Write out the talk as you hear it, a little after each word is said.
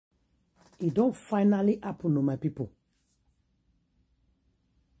It don't finally happen to my people.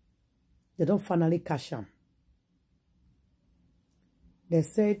 They don't finally cash them. They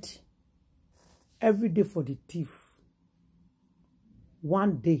said every day for the thief,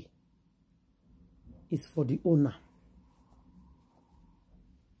 one day is for the owner.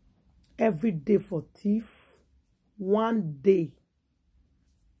 Every day for thief, one day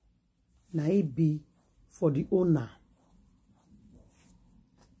na it be for the owner.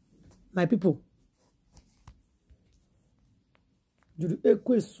 My people, Judy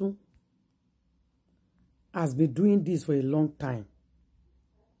Austin has been doing this for a long time.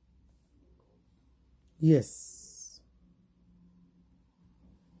 Yes.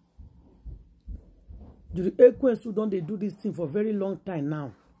 Judy Austin don't they do this thing for a very long time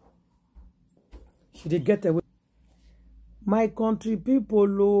now. Should they get away? My country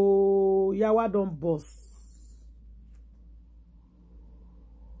people, oh, yawa don't boss.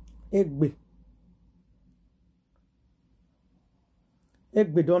 Egbe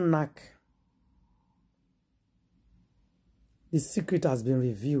don't knock. The secret has been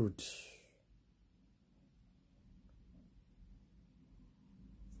revealed.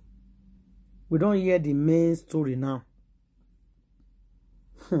 We don't hear the main story now.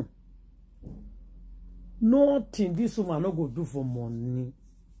 Nothing this woman not go do for money.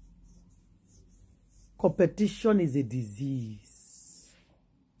 Competition is a disease.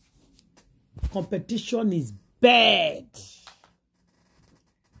 Competition is bad.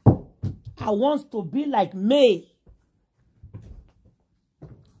 I want to be like me.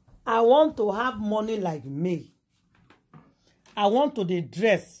 I want to have money like me. I want to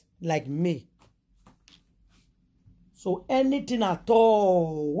dress like me. So anything at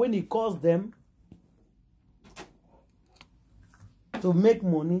all, when it costs them to make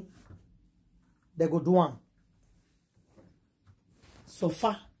money, they go do one. So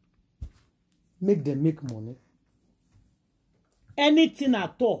far, make them make money. Anything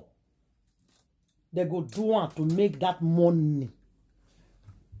at all, they go do one to make that money.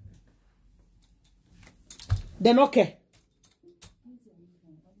 They don't care.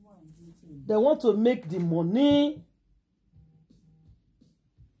 They want to make the money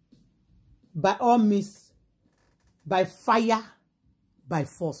by all means, by fire, by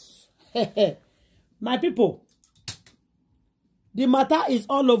force. My people, the matter is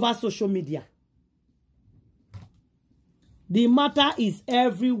all over social media. The matter is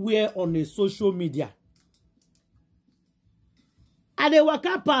everywhere on the social media. And they work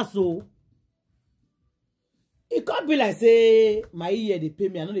out pass, so it can't be like say my ear they pay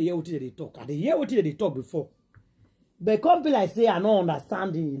me. I know they hear what they talk. I hear what they talk before. But it can't be like say I don't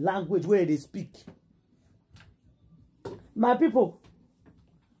understand the language where they speak. My people,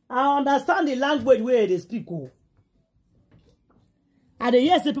 I understand the language where they speak. Oh. And they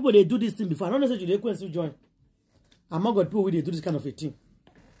hear say people they do this thing before. I don't know say Judy Austin join. I'm not going to people where they do this kind of a thing.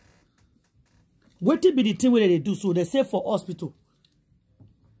 What be the thing where they do so? They say for hospital,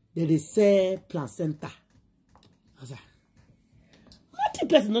 they say placenta. I say, what the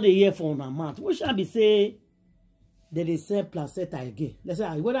person not the hear for on a month? What should I be say? They say placenta again. They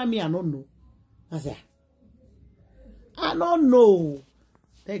say, what I mean, I don't know. I say, I don't know.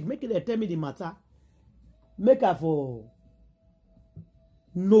 They make it tell me the matter. Make her for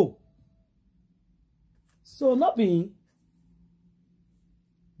no. So not being,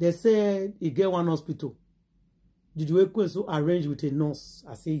 they said he get one hospital. Did you also arrange with a nurse?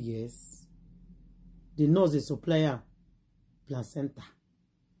 I say yes. The nurse is supplier placenta.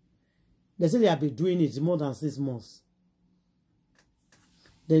 They say they have been doing it more than 6 months.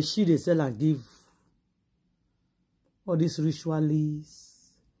 Then they sell and give all these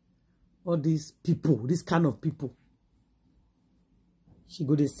ritualists, all these people, this kind of people. She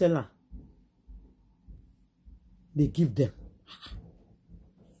go to sell her. They give them.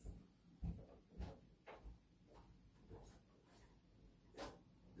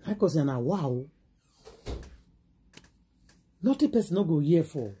 I cause na wow. Not a person no go here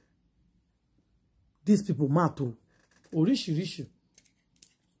for these people matter. Orishu.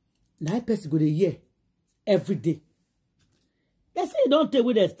 Now a person go to here every day. They say don't take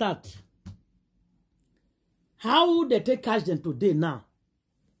where they start. How they take cash them today now?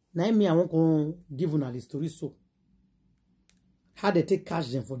 Now me I won't go give you the story so. How they take cash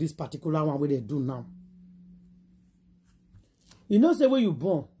them for this particular one where they do now. You know, say when you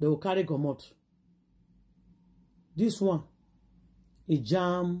born, they will carry come out. This one, a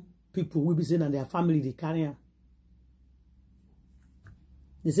jam people will be saying and their family they carry them.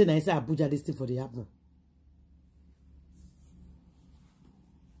 They say, "I say Abuja this thing for the happen."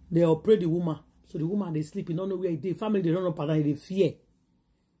 They operate the woman, so the woman they sleep. You don't know where they family they don't know pattern they fear.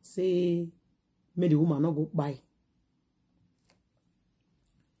 say, make the woman not go buy.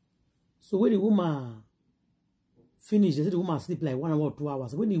 So when the woman finish, they say the woman sleep like 1 hour or 2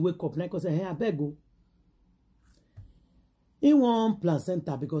 hours. When he wake up, like I say, hey, I beg go. He want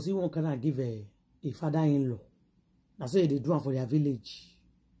placenta because he won't cannot give a father-in-law. That's why they do it for their village.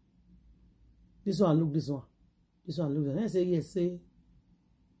 This one look, this one. This one look. And I say, yes, say,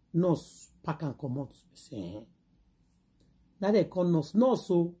 nurse, pack and come out. Say, now they call nurse. Nurse,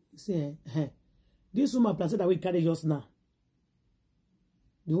 so, say, this woman placenta we carry just now.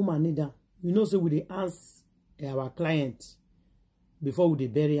 The woman need that. You know, so with the ask our client before we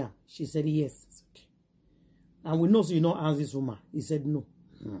bury her. She said, yes. Okay. And we know, so you know, ask this woman. He said, no.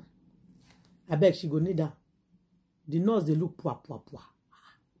 I beg she go need that. The nurse, they look poor.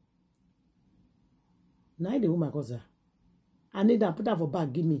 Now the woman goes, I need that, put that for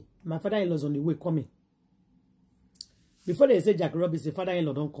bag, give me. My father-in-law's on the way coming. Before they say Jack Robinson,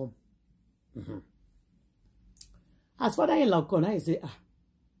 father-in-law don't come. As father-in-law come, I say,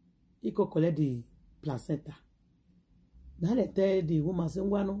 he could collect the placenta. Now they tell the woman, say,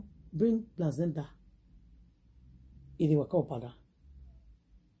 no, bring placenta. He will come up.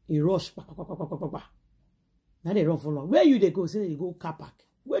 He rush. Now they run for long. Where you they go? Say they go car park.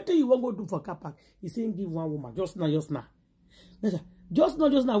 What do you want to go do for car park? He saying give one woman. Just now. Just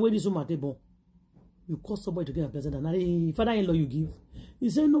now, where this woman table. You call somebody to get a placenta. Now the father-in-law you give.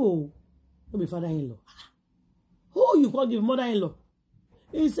 He say no. Don't be father-in-law. Who you can't give mother-in-law?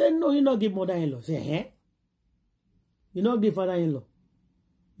 He said, no, you not give mother-in-law. Say, eh? You not give father-in-law.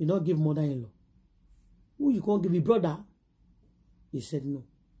 You not give mother-in-law. Who you can't give your brother? He said, no.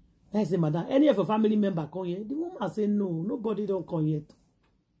 I said, madam, any of your family member come here? The woman said, no, nobody don't come yet.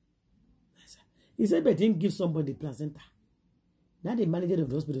 He said, but didn't give somebody placenta. Now the manager of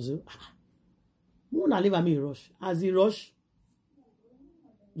the hospital said, who not leave me rush? As he rush,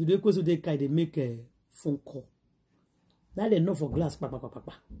 you do go to the car, they make a phone call. Now they know for glass,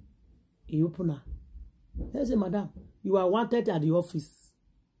 He open her. They say, madam, you are wanted at the office.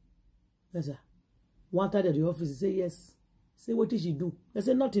 Yes, sir. Wanted at the office. He say, yes. Say, what did she do? They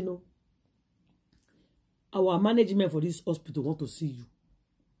say, nothing, no. Our management for this hospital want to see you.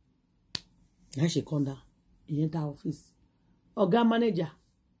 Now she come down. He enter office. Oga manager.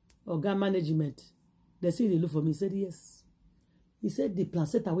 Oga management. They see they look for me. He said, yes. He said, the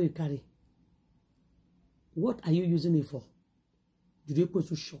placenta where you carry. What are you using it for? Did you go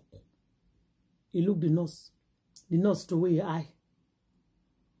to shock? He looked the nurse. The nurse threw away your eye.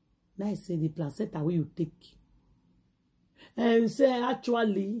 Now he said, the placenta where you take. And say,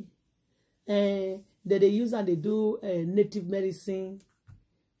 actually, that they use and they do native medicine.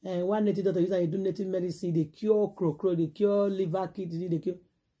 And one native doctor use and they do native medicine. They cure crow, they cure liver kidney, they cure.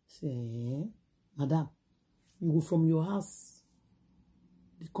 Say, madam, you go from your house.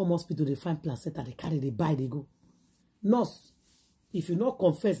 They come hospital, they find placenta, they carry, they buy, they go. Nurse, if you not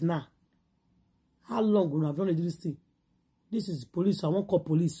confess now, how long will you have done this thing? This is police, so I won't call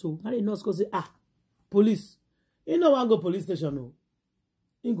police. So now the nurse go say, police. You know I go police station, no.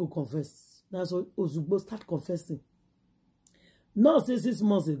 He go confess. Now so Ozugbo start confessing. Nurse say 6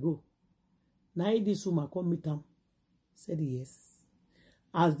 months ago. Now this woman come meet him. Said yes.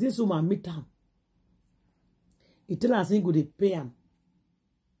 As this woman meet him, he tell us he go dey pay him.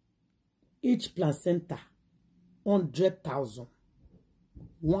 Each placenta, 100,000.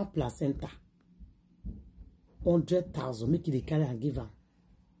 One placenta, 100,000. Make it the carry and give her.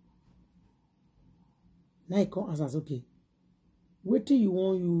 Now he come ask us, okay, what do you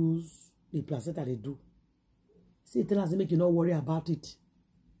want use the placenta they do? Say tell us make you not worry about it.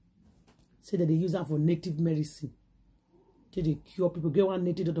 Say that they use that for native medicine. Say they cure people. Get one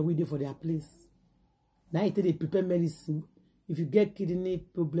native doctor we do for their place. Now they prepare medicine. If you get kidney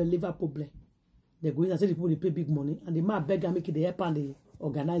problem, liver problem, they go in and say the people they pay big money. And the man beg and make it the help and they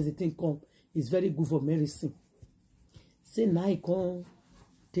organize the thing come. It's very good for medicine. Say now he come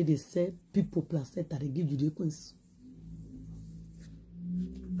till they say people placenta they give you the equins.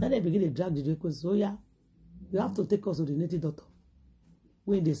 Now they begin to drag the equins. So yeah, you have to take us to the native doctor.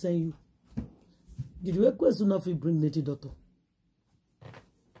 When they send you. Did you equins enough you bring native doctor?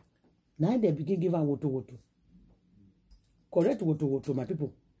 Now they begin give them woto. Correct woto, my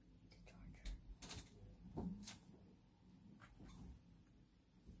people.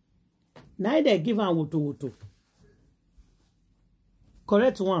 Now they give her woto.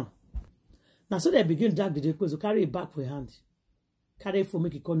 Correct one. Now so they begin drag the request to carry it back for your hand. Carry it for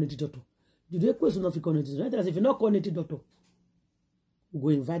make it call native doctor. Do the request not call native doctor? If you not call native doctor, we go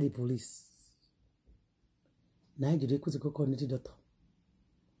invite the police. Now the request to call native doctor.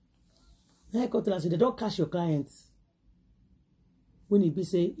 Now I tell us they don't catch your clients. when it be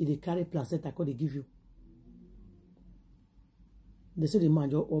say they carry placenta, they give you. They say the man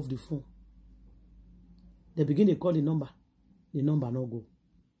just off the phone. They begin to call the number no go.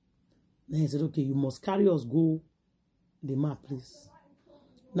 Then he said, okay, you must carry us go the man, please.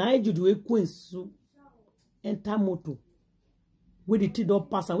 Now you do a quinsu enter motor. Where the tea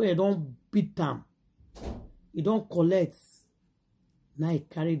don't pass away, don't beat them. You don't collect. Now he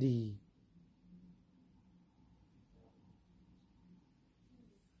carry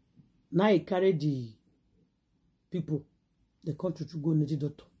the people, the country to go to the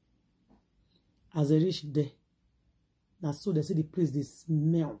doctor. As they reach there, now so they see the place they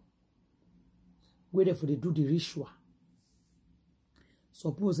smell. Where therefore they do the ritual.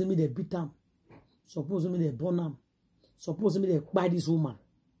 Suppose me they beat them. Suppose me they burn them. Suppose me they buy this woman.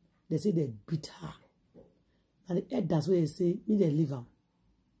 They say they beat her. And the head that's where they say me they leave them.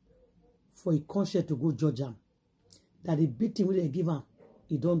 For a conscience to go judge them. That the beating when they give them,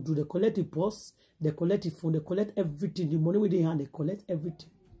 they don't do. They collect the purse, they collect the phone, they collect everything. The money with their hand, they collect everything.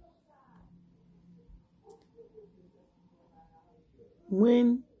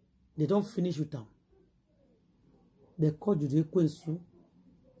 When they don't finish with them, they call Judy Austin,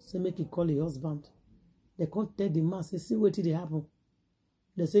 say make he call the husband. They can't tell the man, say see what did happen.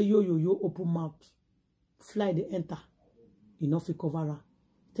 They say yo open mouth, fly they enter. Enough to cover her.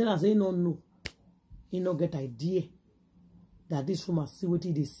 Tell us he no know, he no get idea that this woman see what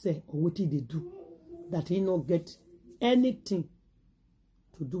they say or what they do, that he no get anything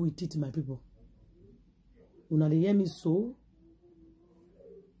to do with it, my people. Una dey hear me so.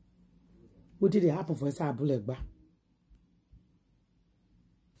 What did happen for inside Abulegba?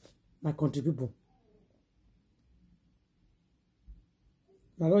 My country people.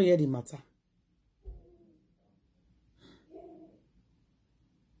 I don't hear the matter.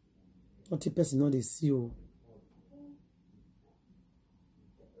 What the person know they see you.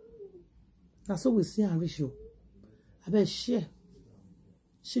 That's what we see and reach you. I bet share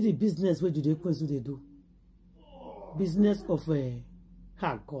the business where Judy Austin they do. Business of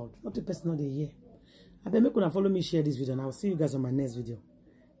God. Not the person know they hear. I bet make una follow me share this video and I'll see you guys on my next video.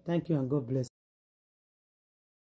 Thank you and God bless.